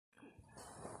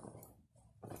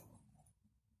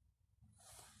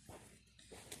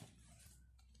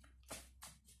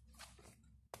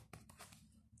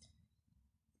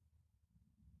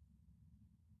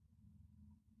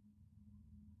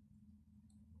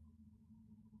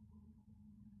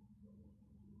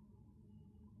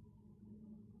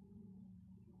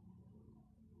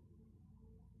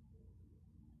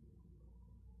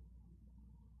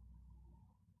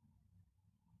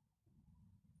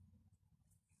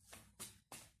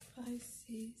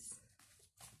Pisces.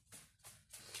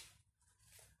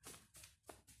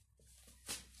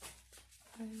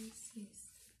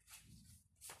 Pisces.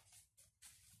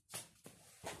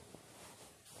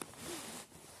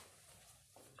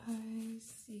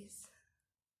 Pisces.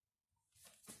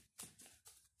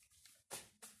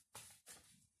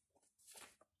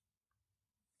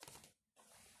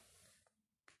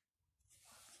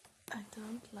 I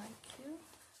don't like you.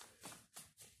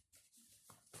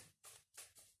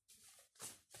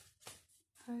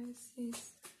 Pisces.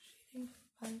 Reading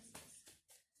for Pisces.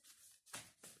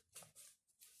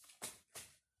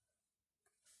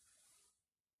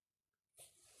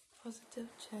 Positive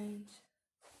change.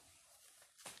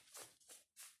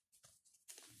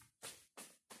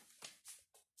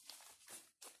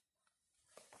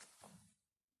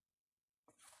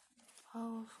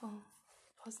 Powerful,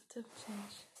 positive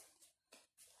change.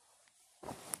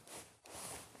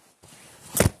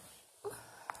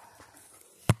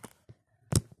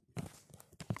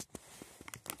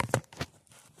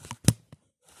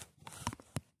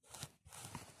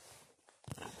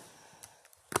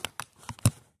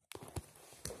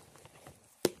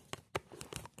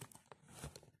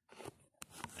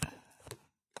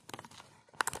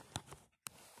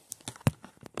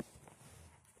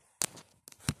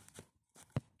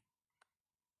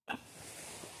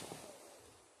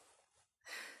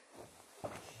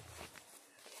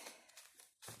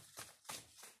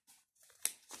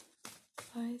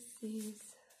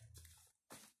 Pisces.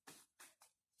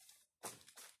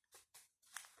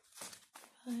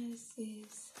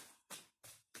 Pisces.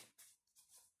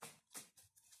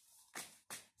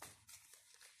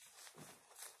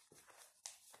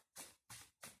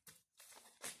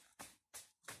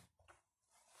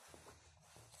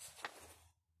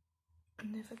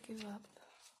 Never give up.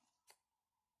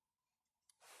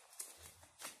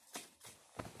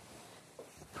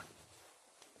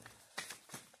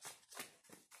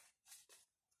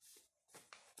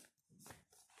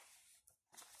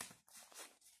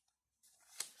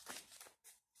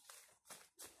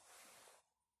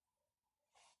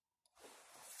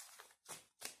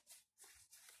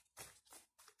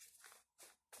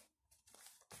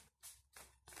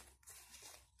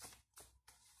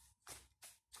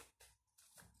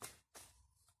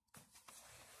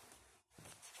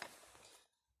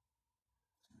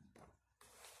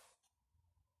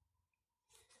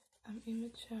 I'm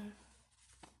immature.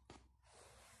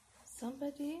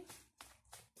 Somebody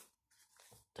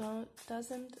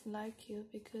doesn't like you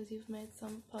because you've made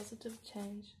some positive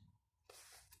change.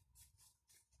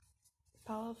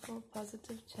 Powerful,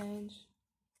 positive change.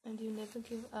 And you never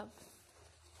give up.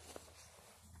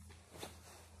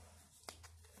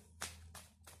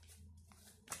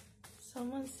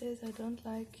 Someone says, I don't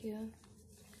like you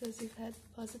because you've had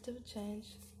positive change.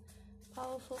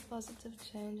 Powerful, positive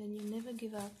change, and you never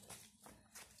give up.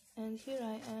 And here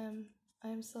I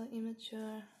am so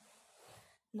immature,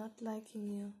 not liking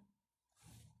you.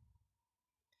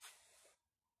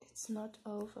 It's not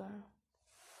over.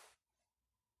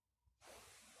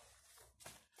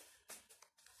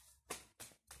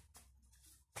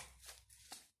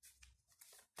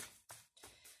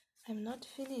 I'm not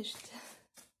finished.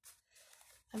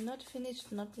 I'm not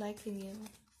finished not liking you.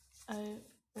 I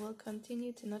will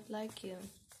continue to not like you.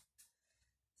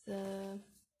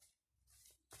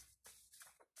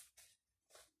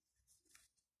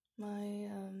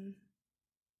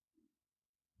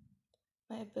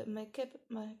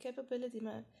 My capability,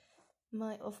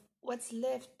 my of what's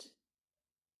left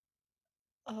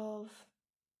of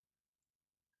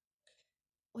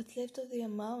the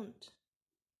amount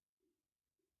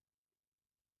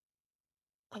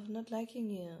of not liking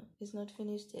you is not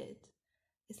finished yet.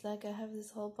 It's like I have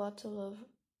this whole bottle of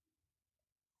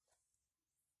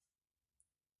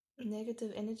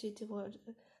negative energy toward.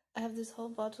 I have this whole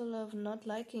bottle of not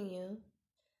liking you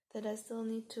that I still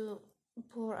need to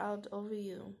pour out over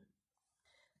you.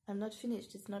 I'm not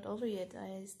finished. It's not over yet.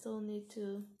 I still need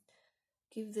to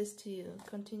give this to you.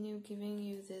 Continue giving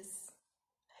you this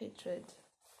hatred,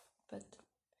 but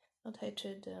not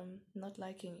hatred. Not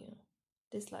liking you.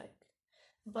 Dislike.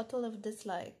 Bottle of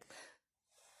dislike.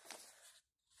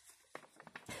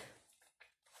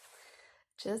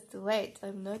 Just wait.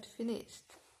 I'm not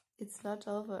finished. It's not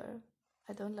over.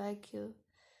 I don't like you.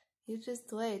 You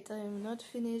just wait. I am not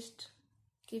finished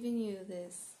giving you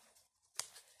this.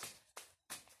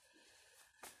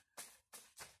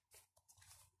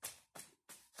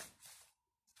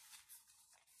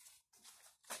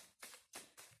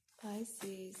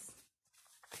 Pisces.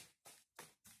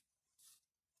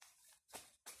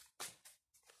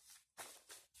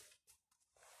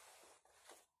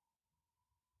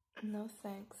 No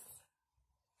thanks.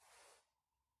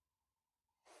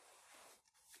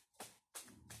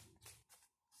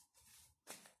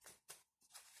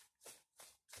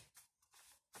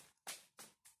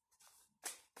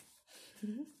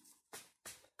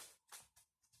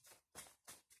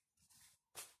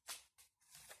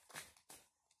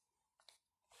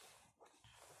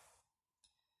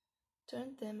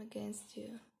 Turn them against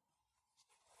you.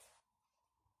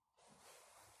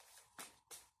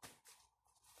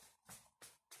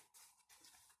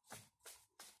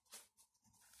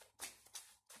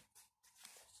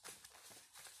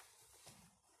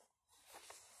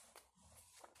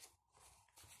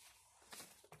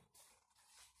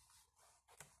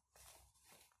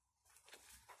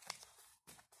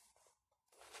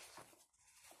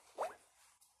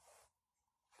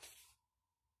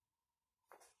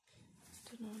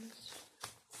 Don't know, let's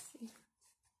see.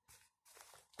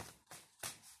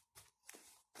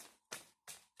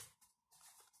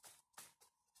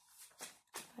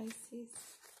 Pisces.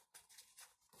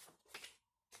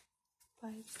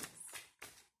 Pisces.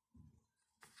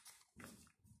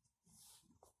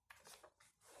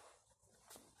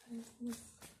 Pisces.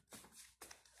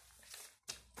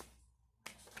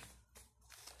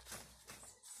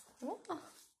 Oh.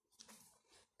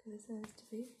 Okay, this one has to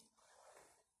be.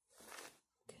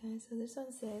 Okay, so this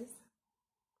one says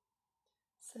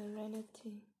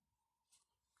serenity.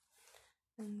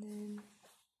 And then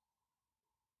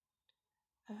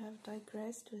I have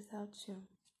digressed without you.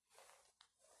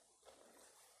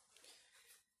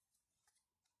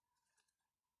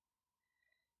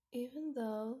 Even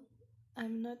though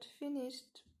I'm not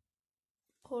finished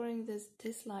pouring this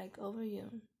dislike over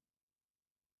you,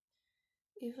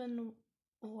 even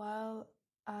while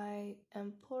I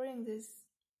am pouring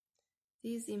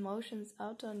these emotions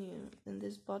out on you in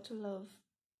this bottle of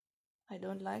I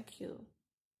don't like you,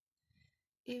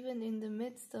 even in the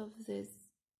midst of this,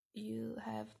 you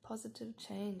have positive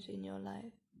change in your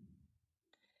life.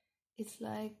 It's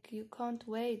like you can't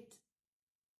wait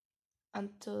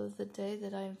until the day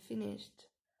that I am finished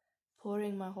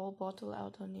pouring my whole bottle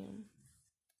out on you.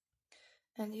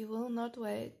 And you will not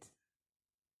wait,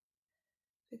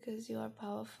 because you are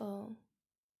powerful.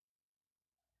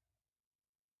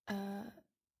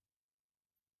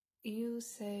 You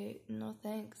say no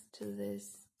thanks to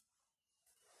this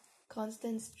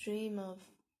constant stream of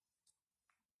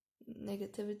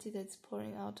negativity that's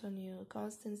pouring out on you, a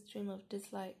constant stream of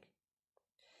dislike,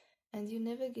 and you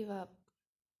never give up.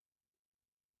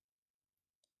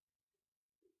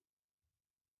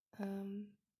 I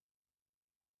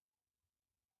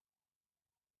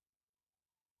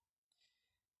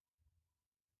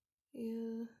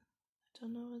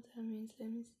don't know what that means,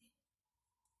 let me see.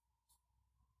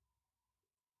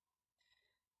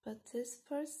 But this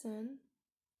person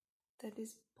that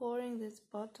is pouring this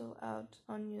bottle out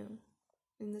on you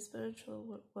in the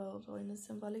spiritual world or in a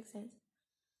symbolic sense,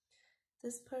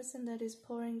 this person that is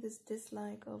pouring this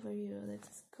dislike over you, that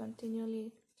is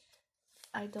continually,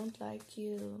 I don't like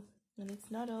you, and it's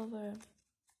not over.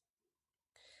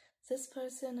 This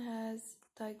person has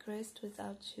digressed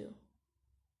without you.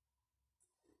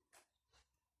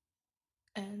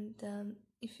 And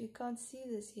if you can't see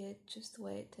this yet, just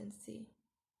wait and see.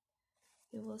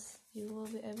 You will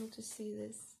be able to see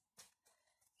this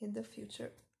in the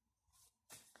future.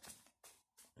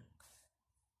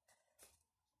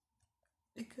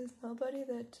 Because nobody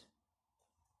that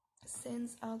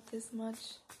sends out this much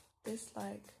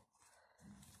dislike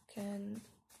can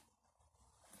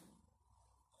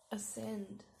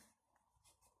ascend.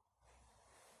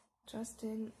 Trust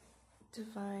in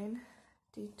divine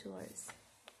detours.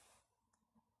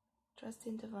 Trust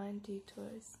in divine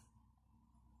detours.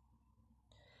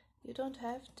 You don't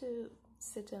have to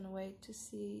sit and wait to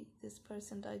see this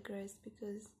person digress,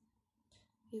 because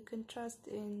you can trust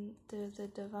in the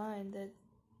divine that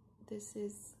this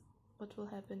is what will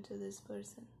happen to this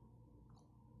person.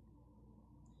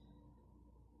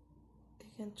 You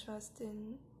can trust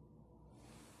in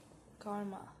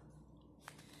karma.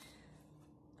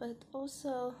 But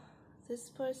also, this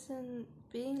person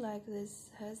being like this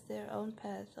has their own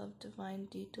path of divine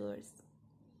detours.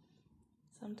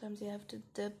 Sometimes you have to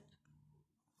dip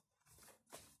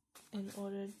in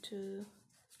order to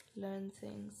learn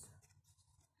things.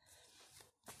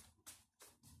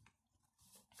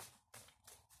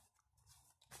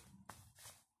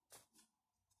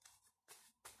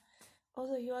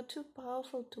 Also, you are too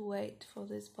powerful to wait for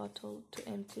this bottle to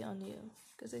empty on you,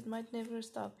 because it might never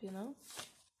stop, you know?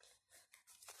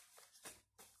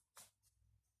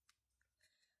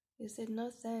 You said no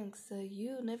thanks, so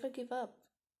you never give up.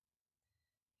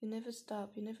 You never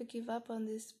stop. You never give up on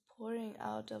this pouring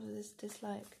out of this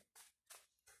dislike.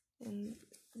 And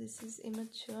this is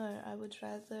immature. I would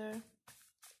rather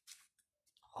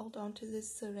hold on to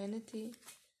this serenity.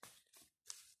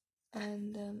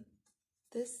 And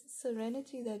this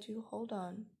serenity that you hold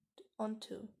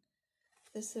onto,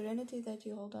 the serenity that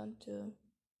you hold on to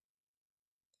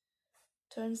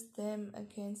turns them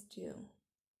against you.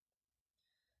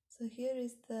 So here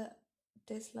is the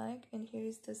dislike and here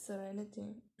is the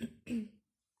serenity.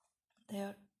 They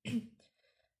are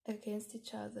against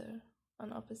each other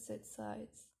on opposite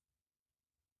sides.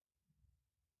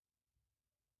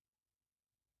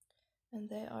 And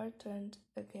they are turned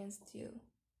against you.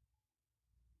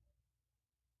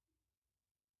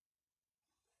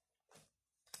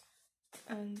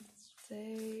 And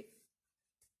they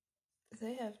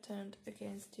have turned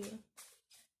against you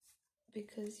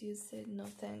because you said no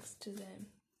thanks to them.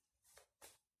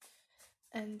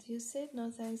 And you said no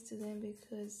thanks to them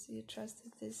because you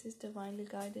trusted this is divinely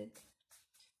guided.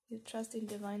 You trust in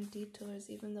divine detours,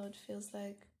 even though it feels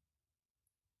like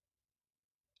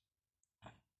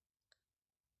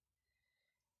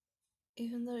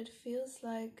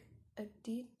a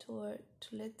detour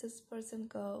to let this person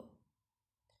go.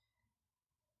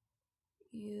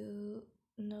 You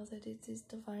know that it is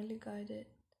divinely guided.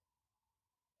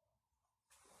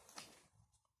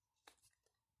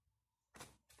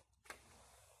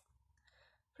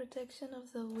 Protection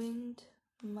of the winged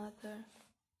mother.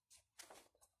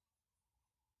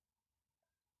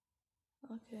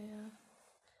 Okay, yeah.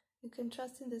 You can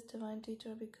trust in this divine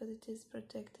detour because it is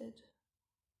protected.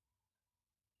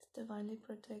 It's divinely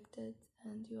protected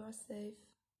and you are safe.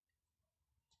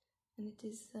 And it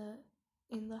is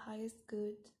in the highest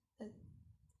good that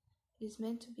it is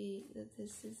meant to be, that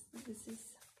this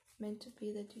is meant to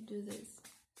be, that you do this.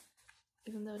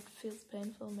 Even though it feels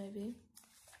painful maybe.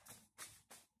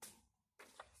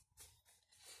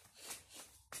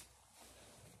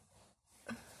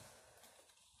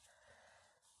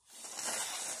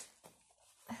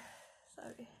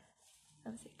 Sorry,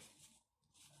 I'm sick.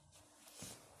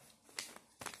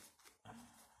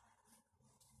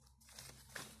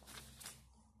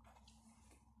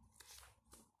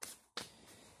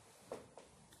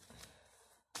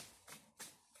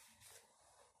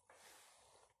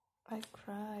 I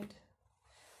cried.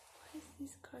 Why is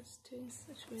these cards doing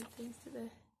such weird things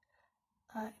today?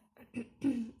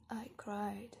 I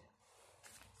cried.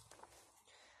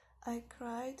 I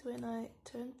cried when I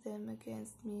turned them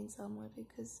against me in some way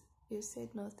because you said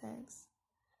no thanks.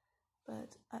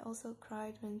 But I also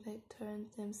cried when they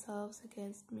turned themselves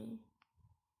against me.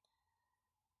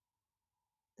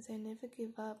 They never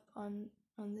give up on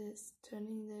this,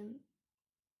 turning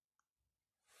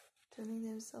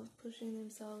themselves, pushing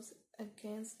themselves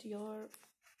against your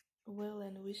will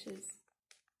and wishes.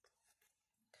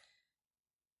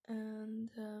 And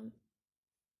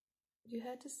you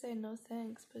had to say no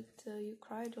thanks, but you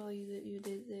cried while you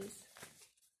did this.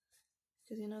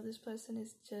 Because this person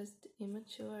is just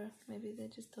immature. Maybe they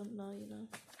just don't know,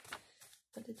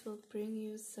 But it will bring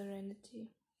you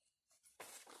serenity.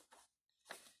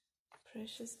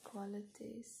 Precious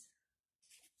qualities.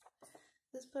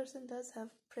 This person does have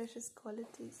precious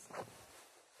qualities.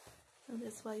 And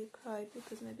that's why you cried,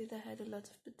 because maybe they had a lot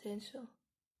of potential.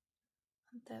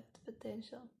 Untapped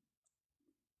potential.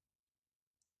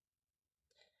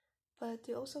 But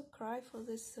you also cry for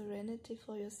this serenity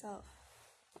for yourself.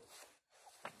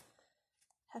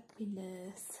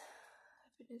 Happiness.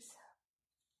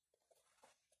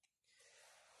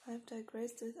 I have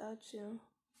digressed without you.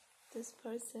 This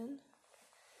person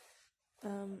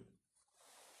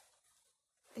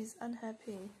is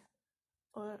unhappy,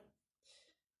 or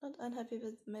not unhappy,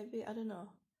 but maybe, I don't know,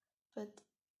 but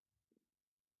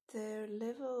their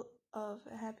level of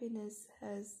happiness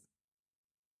has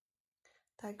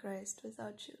digressed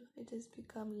without you. It has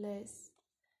become less.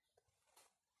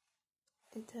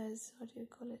 It has, what do you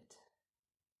call it?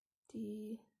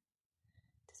 It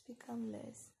has become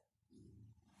less.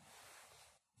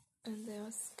 And they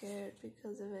are scared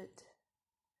because of it.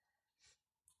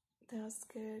 They are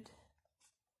scared.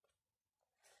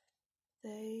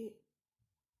 They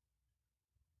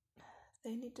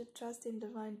need to trust in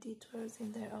divine detours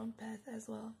in their own path as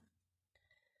well.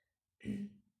 They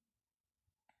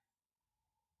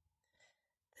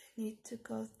need to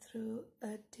go through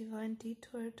a divine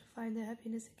detour to find their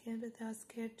happiness again, but they are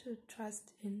scared to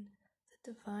trust in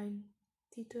the divine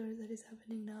detour that is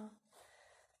happening now.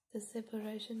 The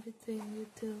separation between you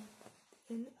two.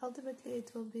 And ultimately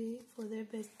it will be for their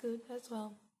best good as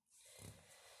well.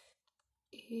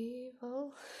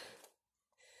 Evil.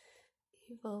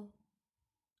 Oh,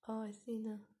 I see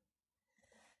now.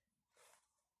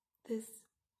 This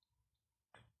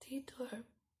detour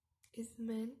is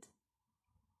meant.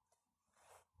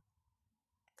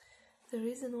 The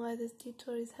reason why this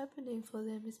detour is happening for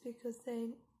them is because they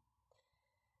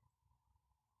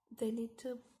need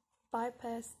to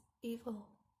bypass evil.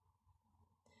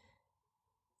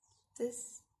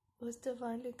 This was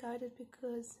divinely guided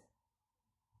because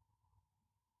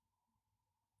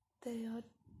they are,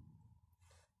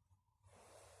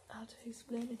 how to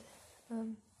explain it?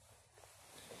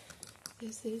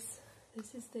 This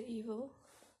is the evil,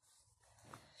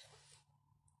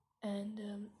 and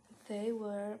they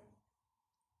were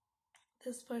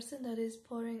this person that is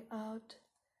pouring out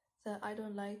the "I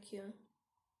don't like you,"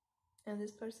 and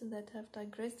this person that have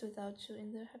digressed without you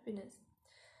in their happiness.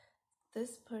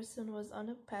 This person was on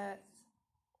a path,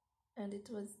 and it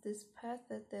was this path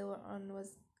that they were on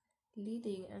was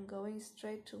leading and going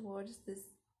straight towards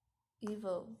this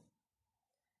evil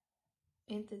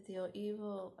entity or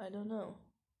evil, I don't know.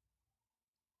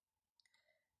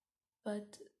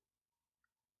 But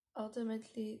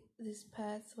ultimately, this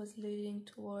path was leading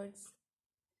towards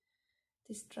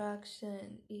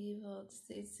destruction, evil.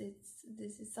 This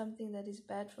is something that is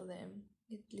bad for them.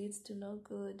 It leads to no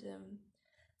good.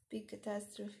 Big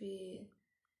catastrophe,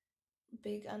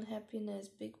 big unhappiness,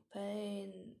 big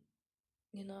pain.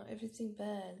 Everything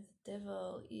bad.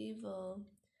 Devil, evil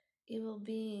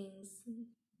beings,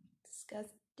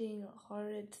 disgusting,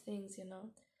 horrid things.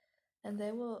 And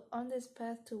they were on this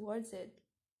path towards it.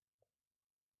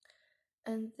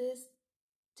 And this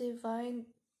divine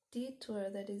detour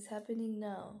that is happening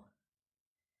now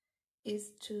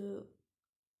is to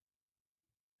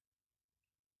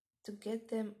get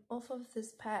them off of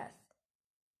this path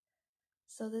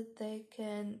so that they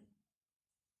can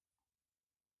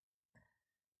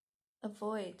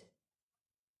avoid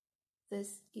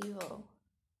this evil.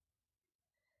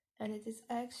 And it is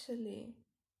actually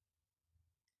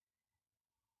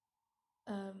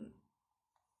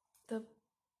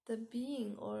the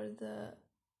being, or the,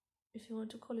 if you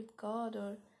want to call it God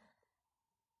or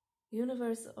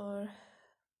universe, or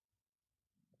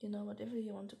whatever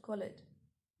you want to call it,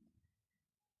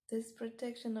 this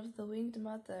protection of the winged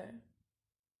mother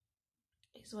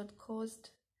is what caused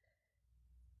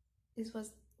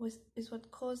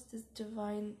this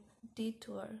divine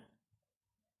detour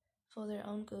for their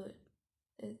own good.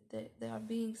 They are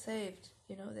being saved,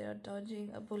 they are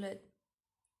dodging a bullet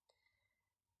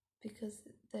because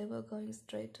they were going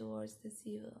straight towards this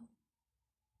evil.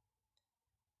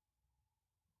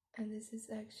 And this is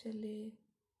actually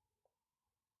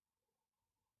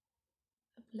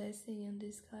a blessing in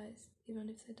disguise, even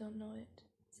if they don't know it.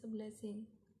 It's a blessing.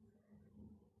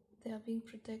 They are being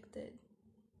protected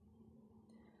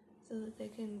so that they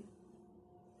can,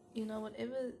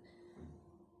 whatever.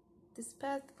 This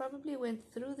path probably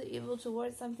went through the evil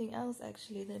towards something else,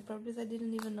 actually. They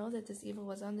didn't even know that this evil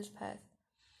was on this path.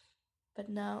 But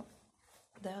now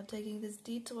they are taking this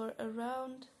detour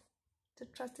around, to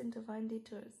trust in divine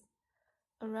detours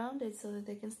around it, so that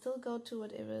they can still go to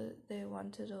whatever they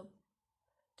wanted or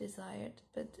desired.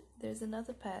 But there's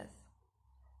another path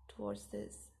towards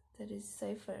this that is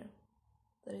safer,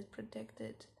 that is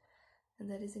protected, and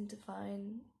that is in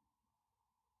divine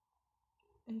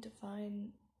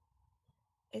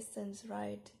essence,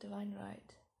 right, divine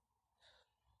right.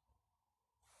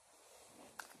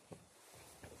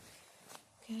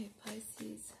 Okay,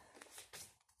 Pisces.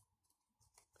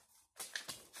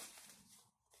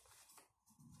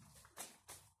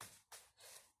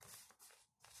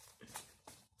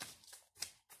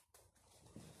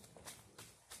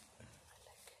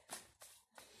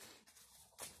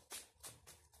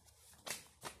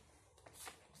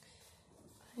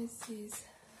 Pisces.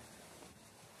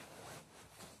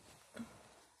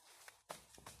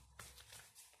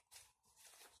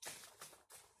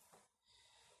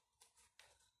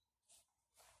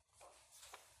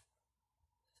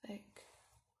 Fake.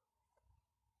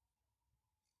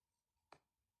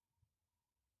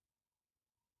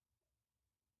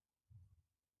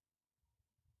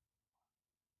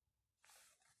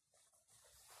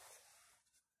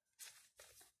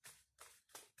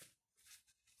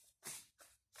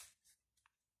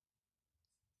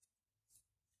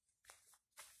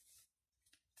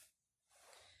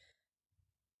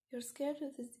 You're scared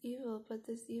of this evil, but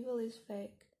this evil is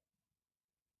fake.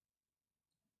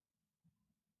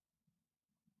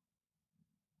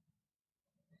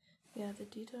 Yeah, the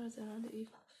details around the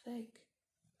evil are fake.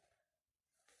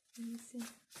 Let me see.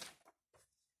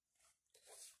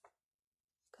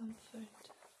 Comfort.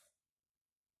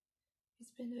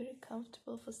 It's been very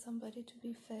comfortable for somebody to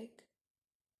be fake.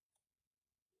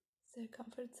 It's their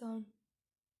comfort zone.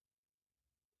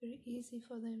 Very easy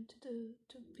for them to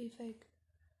be fake.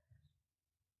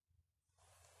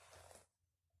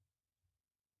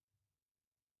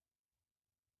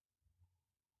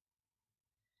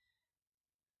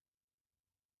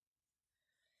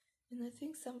 And I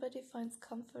think somebody finds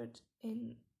comfort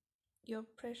in your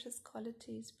precious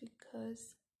qualities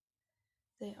because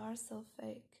they are so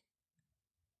fake.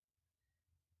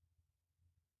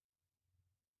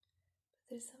 But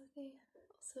there's something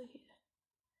also here.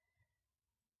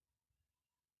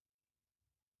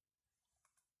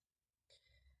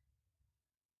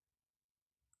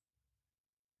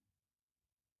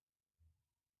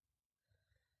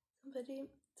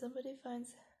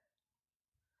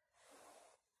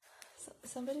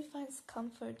 Somebody finds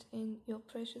comfort in your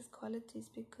precious qualities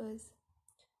because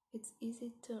it's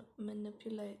easy to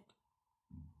manipulate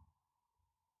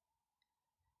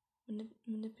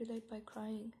by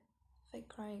crying, fake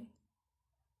crying.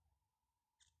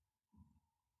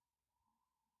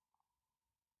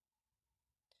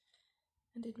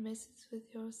 And it messes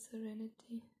with your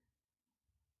serenity.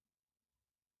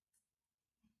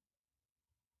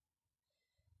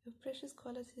 Your precious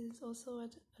quality is also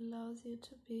what allows you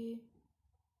to be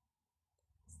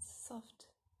soft.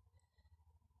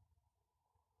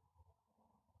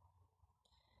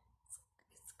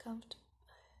 It's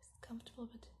comfortable,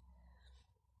 but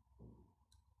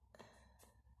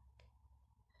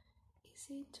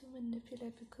easy to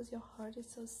manipulate because your heart is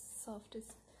so soft.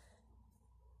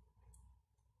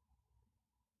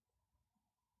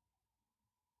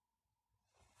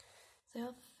 They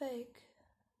are fake,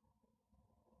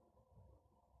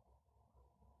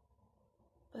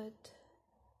 but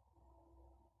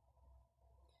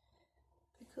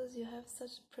because you have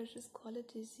such precious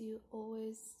qualities, you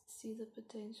always see the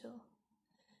potential.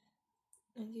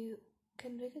 And you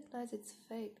can recognize it's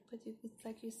fake, but it's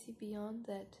like you see beyond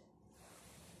that.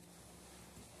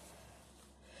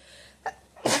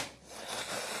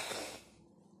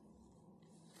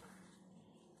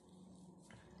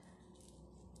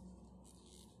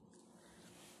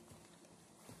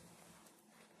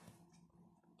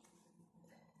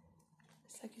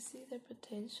 It's like you see their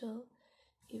potential,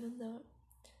 even though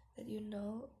that you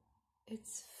know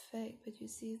it's fake, but you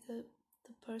see the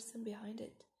person behind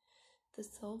it, the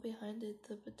soul behind it,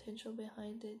 the potential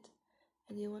behind it,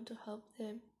 and you want to help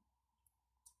them.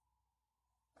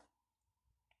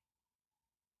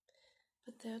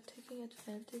 But they are taking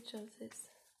advantage of this.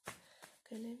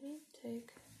 Okay, let me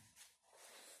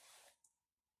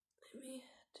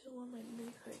do one more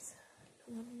blue cards.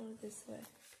 One more this way.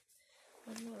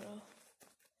 One more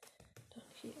down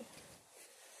here.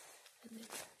 And then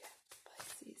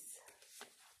Pisces.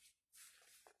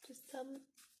 Just some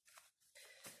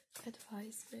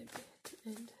advice maybe to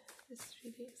end this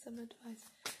reading. Some advice.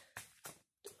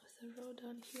 There's a row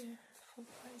down here for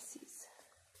Pisces.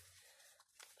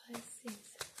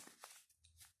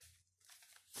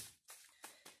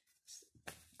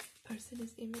 Person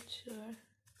is immature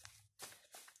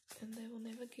and they will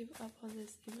never give up on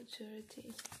this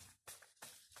immaturity,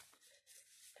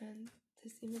 and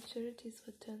this immaturity is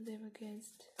what turned them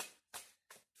against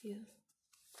you.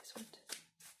 It's what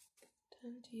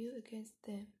turned you against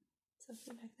them,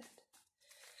 something like that.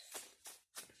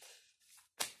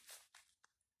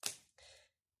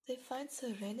 They find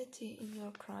serenity in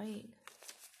your crying.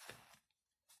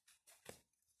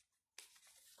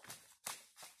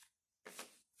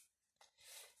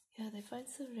 Yeah, they find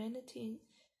serenity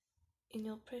in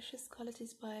your precious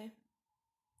qualities by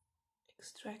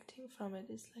extracting from it.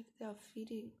 It's like they are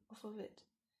feeding off of it.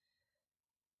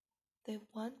 They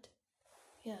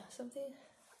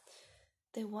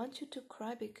want you to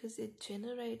cry because it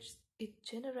generates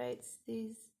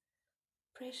these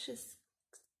precious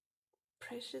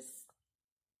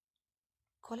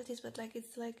qualities. But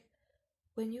it's like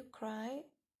when you cry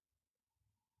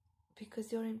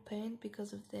because you're in pain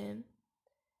because of them,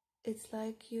 it's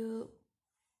like you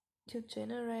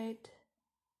generate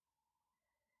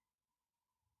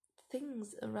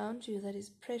things around you that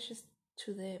is precious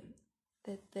to them,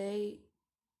 that they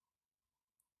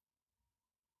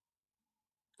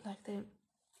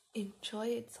enjoy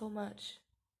it so much.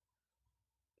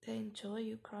 They enjoy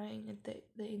you crying, and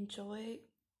they enjoy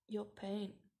your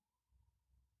pain.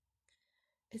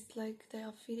 It's like they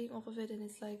are feeding off of it, and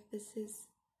it's like this is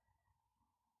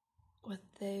what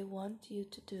they want you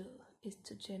to do, is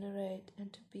to generate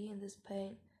and to be in this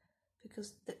pain,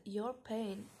 because your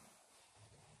pain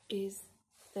is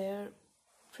their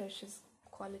precious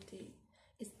quality.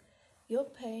 Your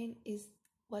pain is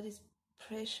what is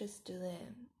precious to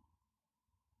them.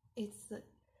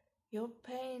 Your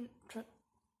pain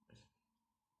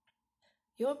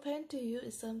to you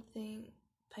is something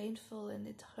painful and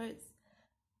it hurts,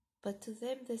 but to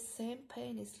them the same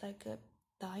pain is like a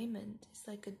diamond. It's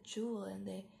like a jewel, and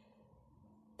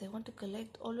they want to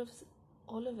collect all of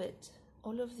it,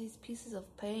 all of these pieces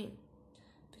of pain,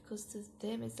 because to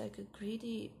them it's like a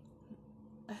greedy,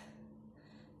 I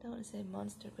don't want to say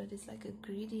monster, but it's like a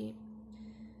greedy,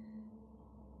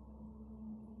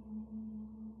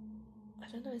 I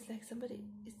don't know, it's like somebody,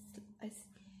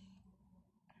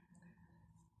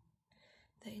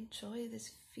 they enjoy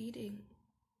this feeding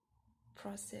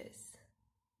process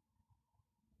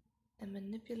and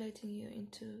manipulating you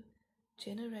into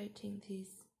generating these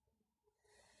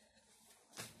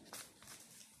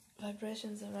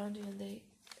vibrations around you, and they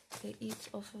eat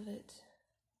off of it.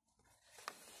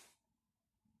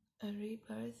 A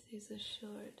rebirth is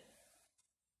assured.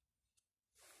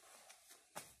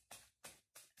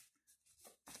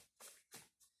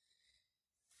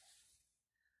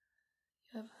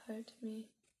 You have hurt me.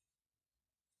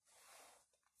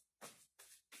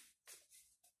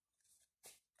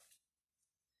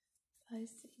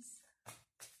 Pisces.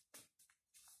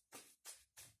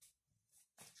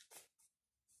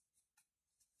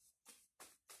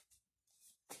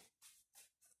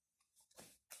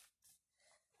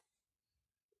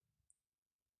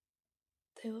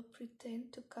 They will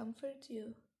pretend to comfort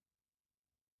you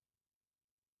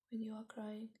when you are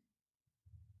crying,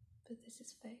 but this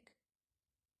is fake.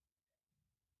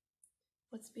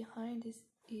 What's behind is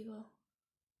evil.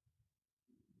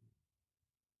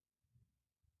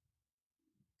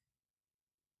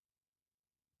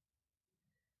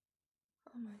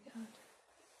 Oh my God.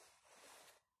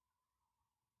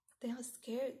 They are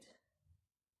scared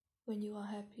when you are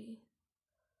happy.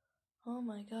 Oh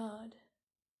my God.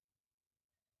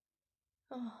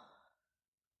 Oh.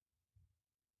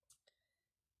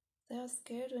 They are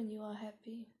scared when you are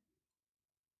happy.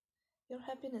 Your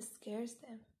happiness scares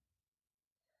them.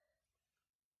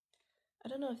 I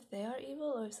don't know if they are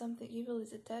evil or if something evil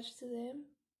is attached to them,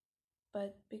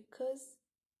 but because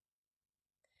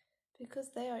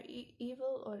they are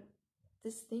evil, or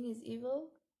this thing is evil,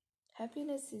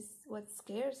 happiness is what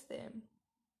scares them.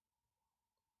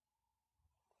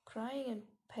 Crying and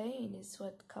pain is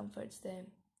what comforts them.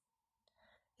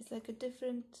 It's like a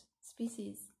different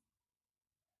species.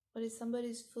 What is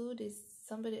somebody's food is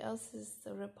somebody else's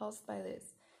repulsed by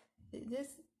this. This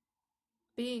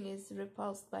being is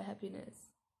repulsed by happiness.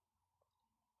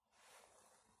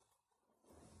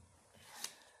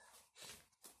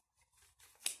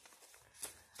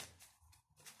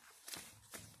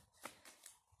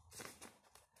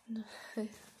 No.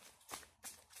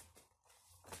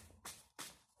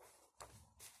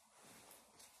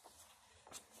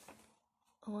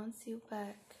 Wants you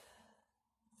back.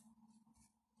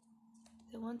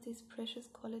 They want these precious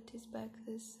qualities back,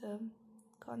 this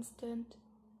constant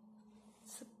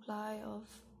supply of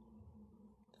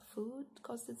food,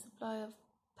 constant supply of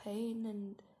pain,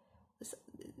 and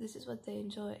this is what they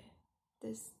enjoy.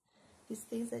 These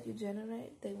things that you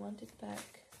generate, they want it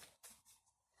back.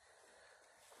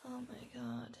 Oh my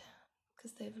God,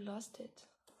 because they've lost it.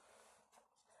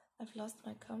 I've lost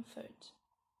my comfort.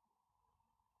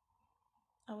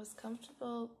 I was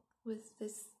comfortable with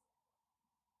this,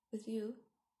 with you,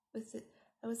 with it.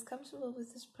 I was comfortable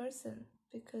with this person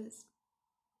because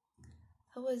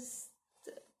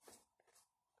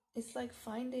it's like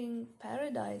finding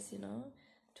paradise, you know,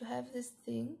 to have this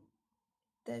thing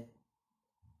that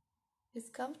is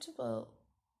comfortable,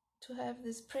 to have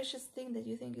this precious thing that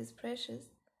you think is precious,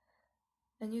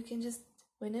 and you can just,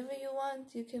 whenever you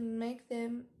want, you can make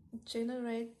them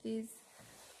generate these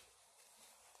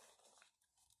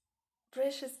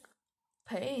precious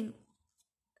pain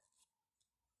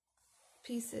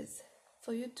pieces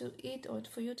for you to eat or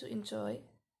for you to enjoy,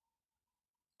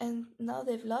 and now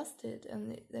they've lost it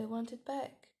and they want it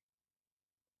back,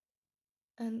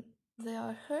 and they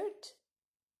are hurt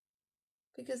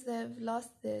because they have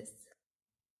lost this.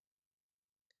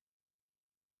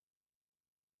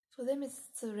 For them it's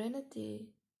serenity.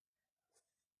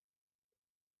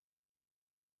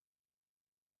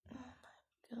 Oh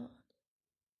my God.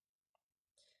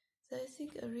 So I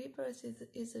think a rebirth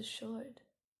is assured.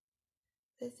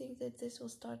 They think that this will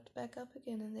start back up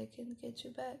again and they can get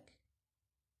you back.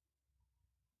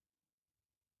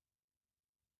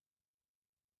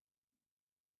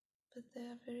 But they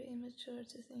are very immature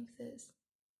to think this.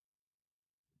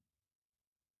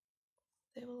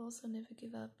 They will also never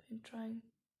give up in trying.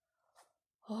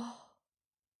 Oh.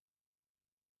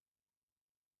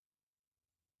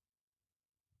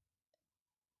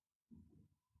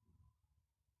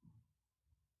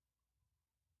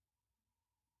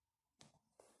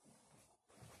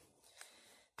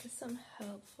 Get some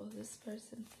help for this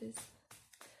person, please.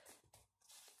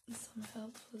 Some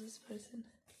help for this person.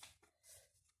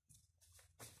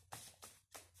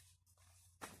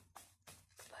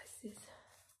 Pisces.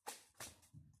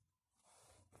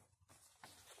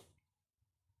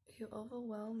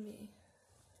 overwhelm me.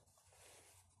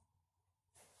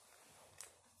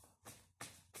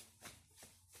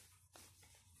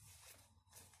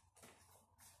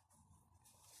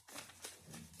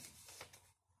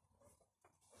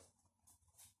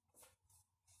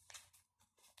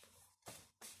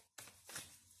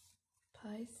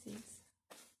 Pisces.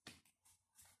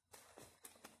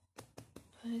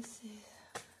 Pisces.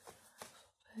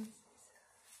 Pisces.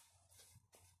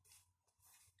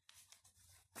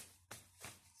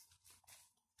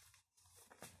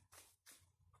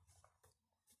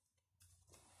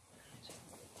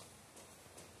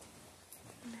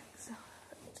 Next out.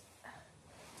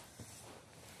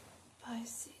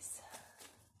 Pisces.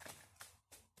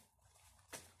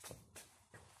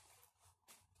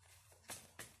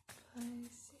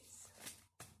 Pisces.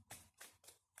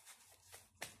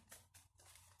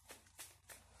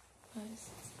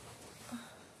 Pisces.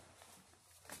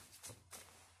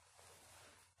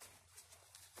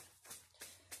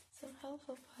 Some help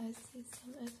for Pisces,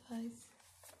 some advice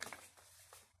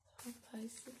for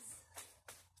Pisces.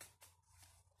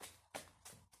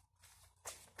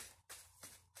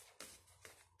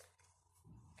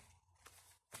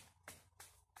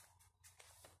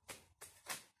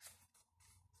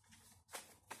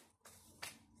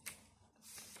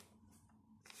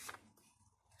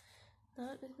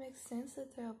 Now it makes sense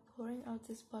that they are pouring out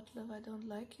this bottle of I don't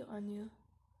like you on you.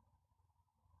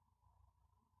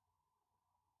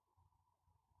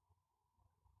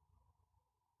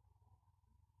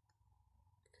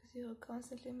 Because you are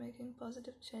constantly making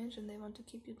positive change and they want to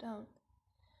keep you down.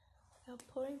 They are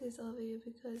pouring this over you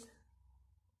because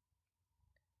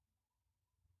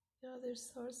you are their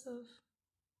source of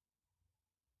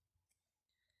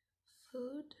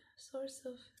food, source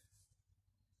of...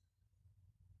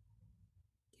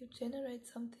 You generate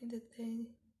something that they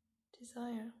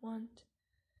desire, want,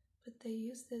 but they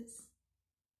use this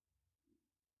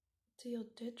to your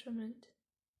detriment.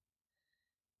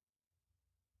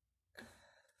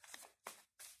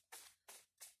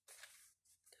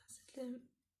 Constantly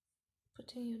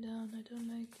putting you down. I don't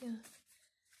like you.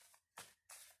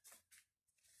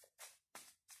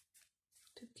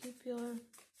 To keep your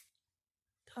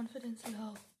confidence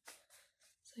low,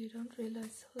 so you don't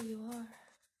realize who you are.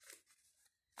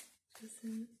 Because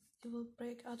then you will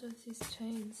break out of these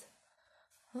chains.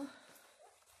 Huh?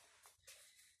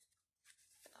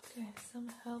 Okay, some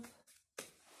help.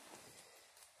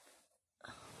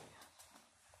 Oh my god.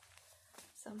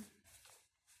 Some.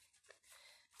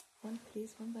 One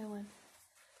please, one by one.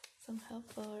 Some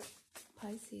help for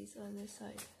Pisces on this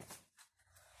side.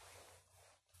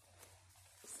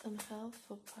 Some help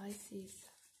for Pisces.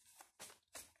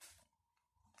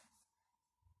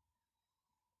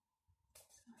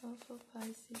 Some help for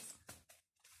Pisces.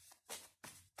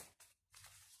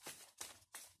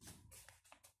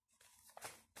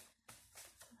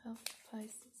 Some help for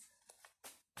Pisces.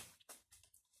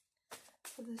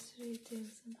 For this reading.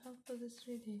 Some help for this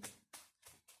reading.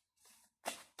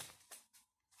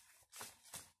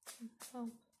 Some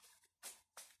help.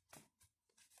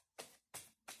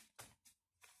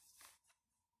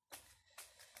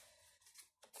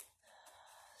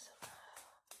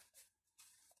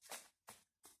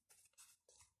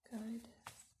 Guidance.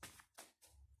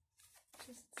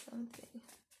 Just something.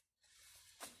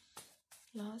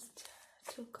 Last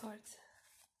two cards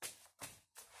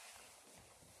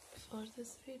for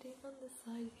this reading on the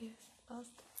side here.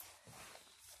 Last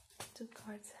two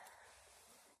cards.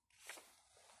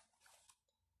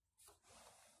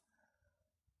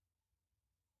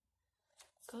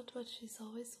 Got what she's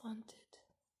always wanted.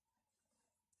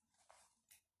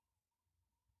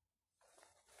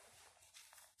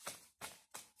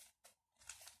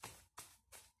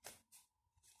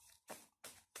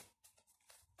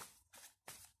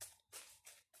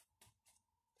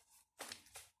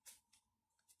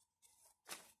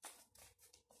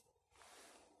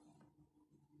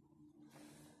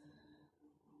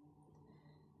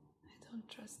 I don't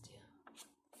trust you.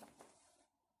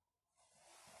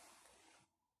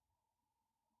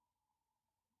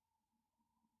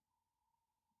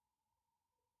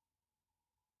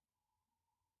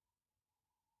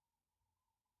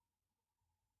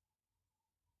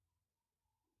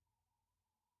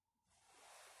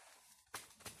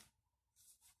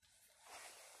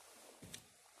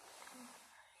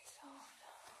 So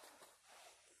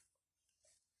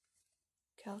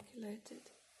calculated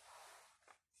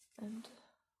and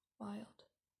wild.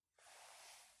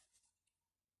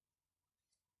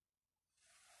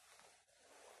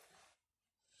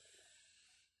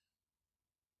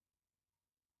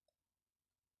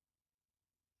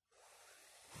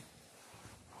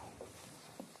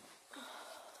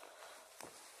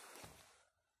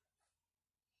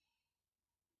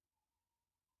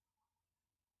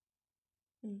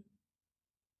 Mm.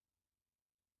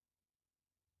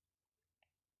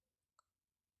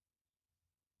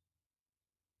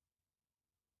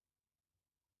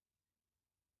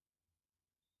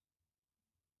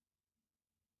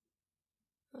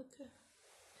 Okay.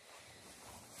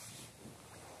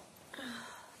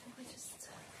 Let me just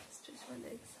stretch my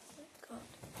legs. Oh my god.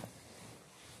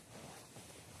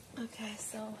 Okay,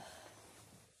 so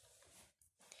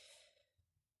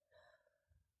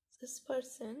this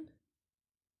person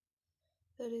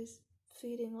that is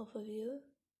feeding off of you,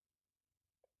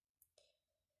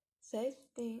 they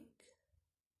think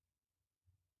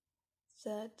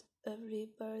that a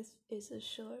rebirth is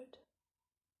assured.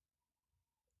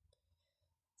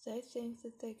 They think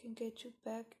that they can get you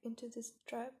back into this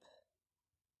trap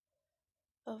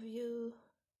of you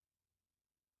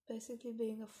basically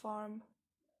being a farm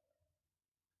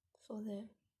for them.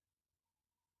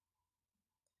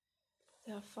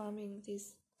 They are farming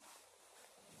this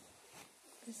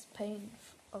pain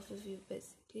off of you,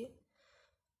 basically.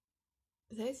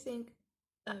 They think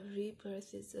a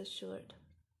rebirth is assured.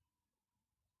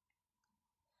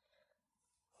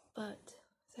 But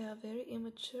they are very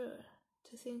immature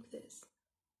to think this.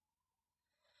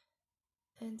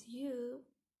 And you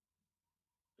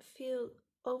feel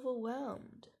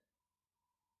overwhelmed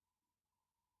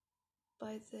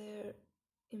by their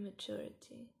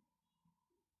immaturity.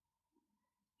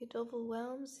 It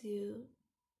overwhelms you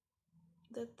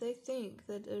that they think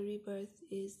that a rebirth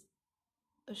is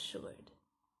assured.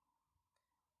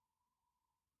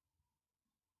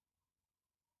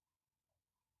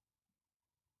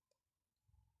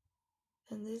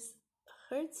 And this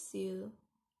hurts you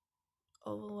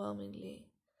overwhelmingly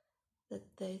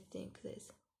that they think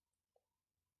this.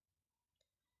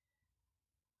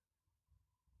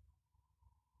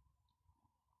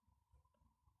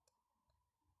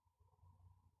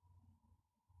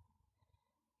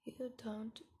 You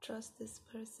don't trust this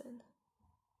person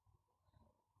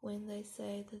when they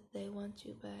say that they want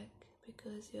you back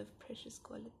because you have precious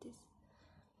qualities.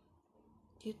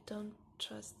 You don't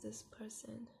trust this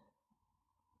person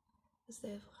because they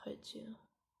have hurt you.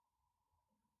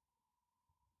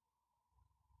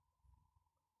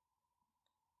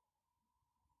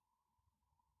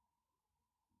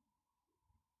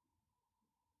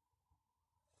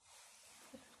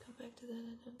 Let's come back to that.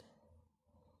 I don't.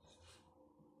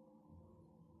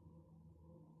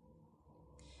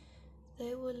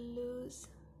 They will lose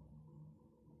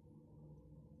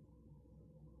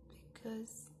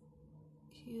because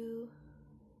you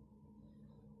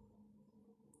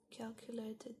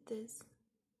calculated this.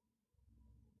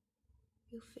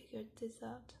 You figured this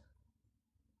out.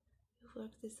 You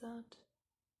worked this out.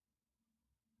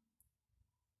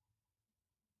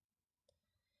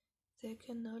 They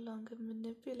can no longer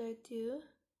manipulate you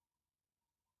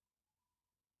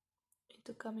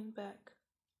into coming back.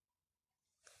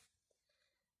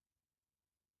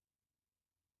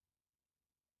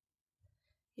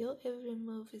 Your every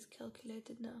move is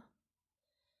calculated now.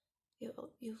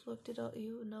 You've worked it out.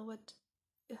 You know what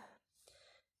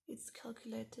it's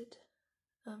calculated.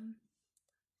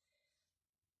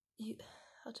 You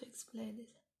how to explain it?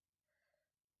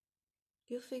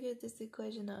 You figured this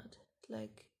equation out.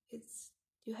 Like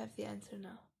you have the answer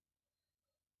now.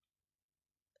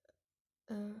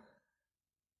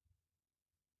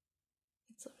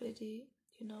 It's already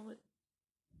you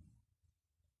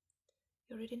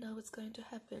already know what's going to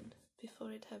happen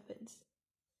before it happens.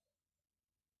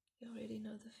 You already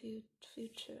know the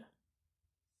future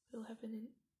will happen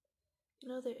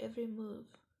in their every move.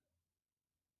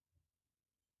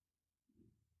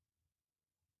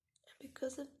 And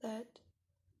because of that,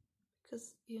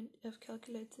 because you have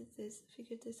calculated this,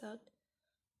 figured this out,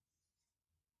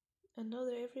 and know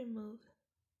their every move,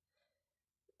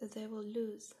 that they will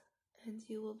lose and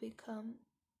you will become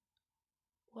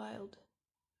wild,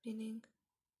 meaning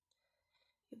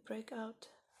you break out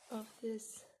of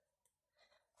this.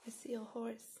 I see a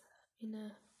horse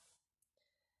in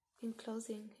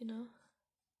closing,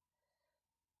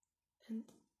 and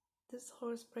this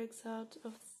horse breaks out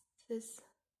of this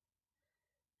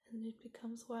and it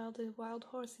becomes wild, a wild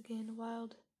horse again,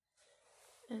 wild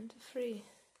and free.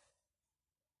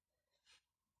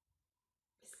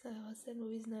 What's that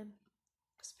movie's name?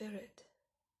 Spirit,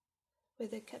 where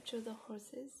they capture the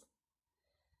horses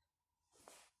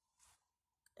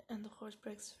and the horse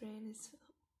breaks free and is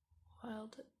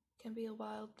wild, can be a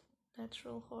wild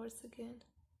natural horse again.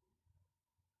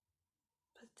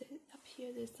 But up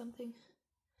here there's something,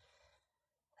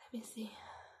 let me see.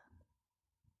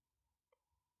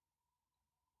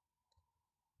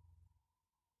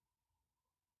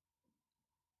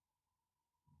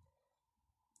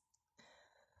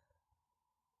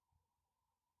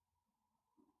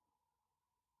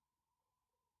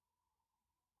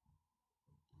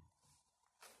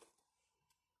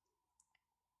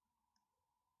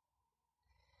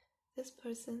 This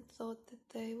person thought that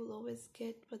they will always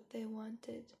get what they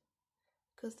wanted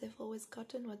because they've always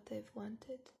gotten what they've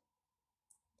wanted.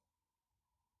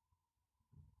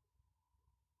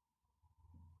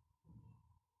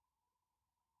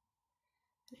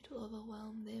 And it will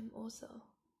overwhelm them also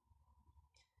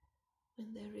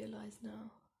when they realize now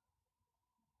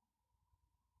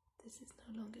this is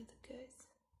no longer the case.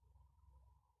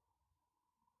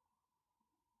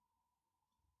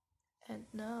 And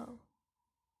now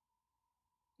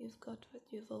you've got what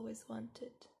you've always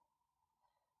wanted,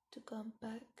 to come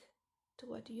back to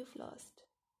what you've lost,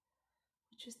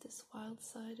 which is this wild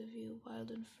side of you,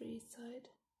 wild and free side.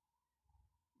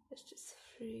 It's just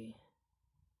free,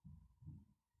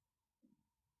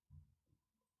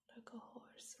 like a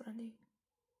horse running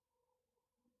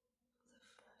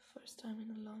for the first time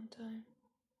in a long time,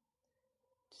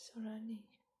 just running.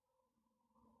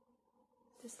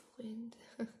 This wind,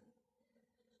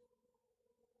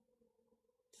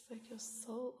 it's like your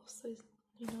soul also,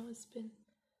 it's been,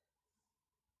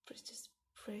 it just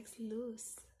breaks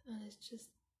loose, and it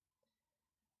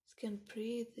can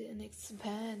breathe and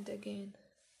expand again.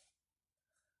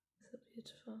 So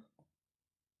beautiful.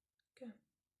 Okay.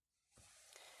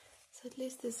 So at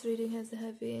least this reading has a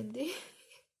happy ending.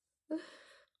 Oh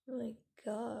my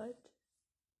god.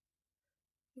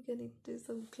 I'm gonna do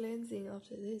some cleansing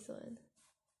after this one.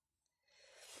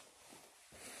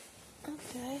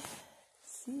 Okay.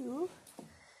 See you.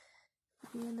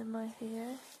 The end of my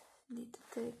hair. Need to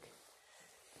take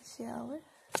a shower.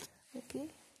 Okay.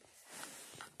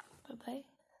 Bye bye.